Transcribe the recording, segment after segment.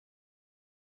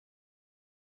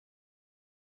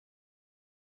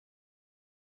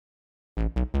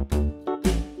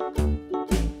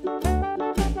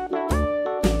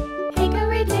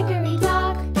Hickory dickory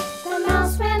dock, the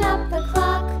mouse ran up the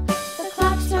clock. The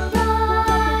clock struck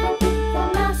one, the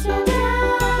mouse ran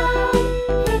down.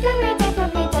 Hickory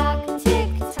dickory dock, tick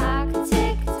tock,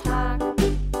 tick tock.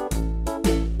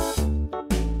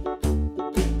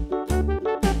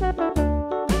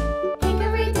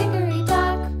 Hickory dickory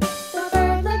dock, the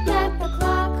bird looked at the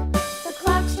clock. The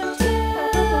clock struck two,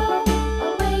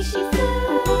 away she flew.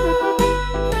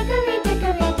 Hickory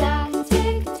dickory dock,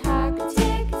 tick tock,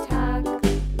 tick tock.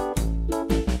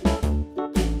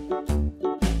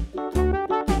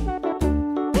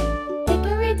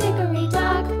 Hickory dickory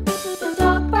dock, the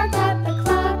dog barked at the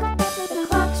clock. The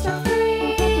clock struck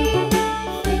three,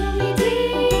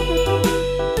 fiddly-dee.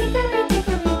 Hickory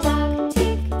dickory dock,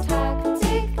 tick tock,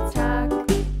 tick tock.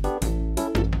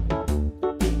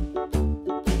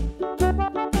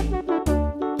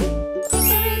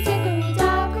 Hickory dickory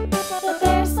dock, the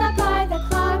bear sat by the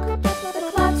clock. The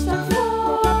clock struck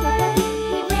four,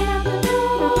 he ran out the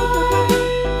door.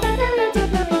 Hickory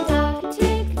dickory dock,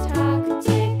 tick tock,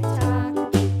 tick tock.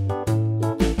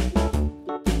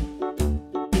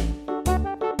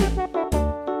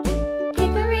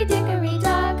 Hickory dickory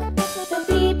dock, the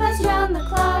bee buzzed round the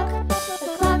clock. The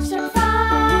clock struck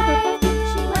five,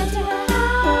 she went to her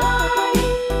hive.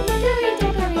 Hickory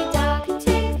dickory dock,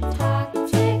 tick tock,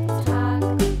 tick tock.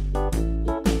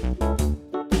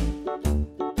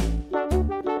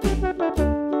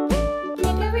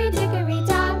 Hickory dickory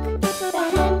dock, the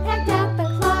hen pecked at the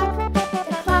clock.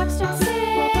 The clock struck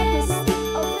six,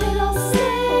 oh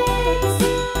fiddle-sticks.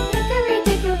 Hickory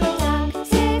dickory dock,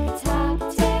 tick tock,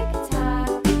 tick tock.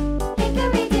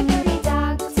 Hickory dickory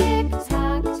dock, tick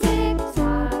tock, tick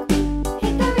tock.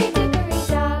 Hickory dickory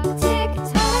dock, tick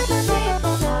tock, tick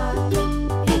tock.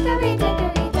 Hickory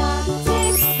dickory dock,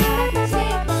 tick tock,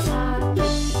 tick tock.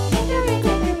 Hickory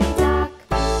dickory dock.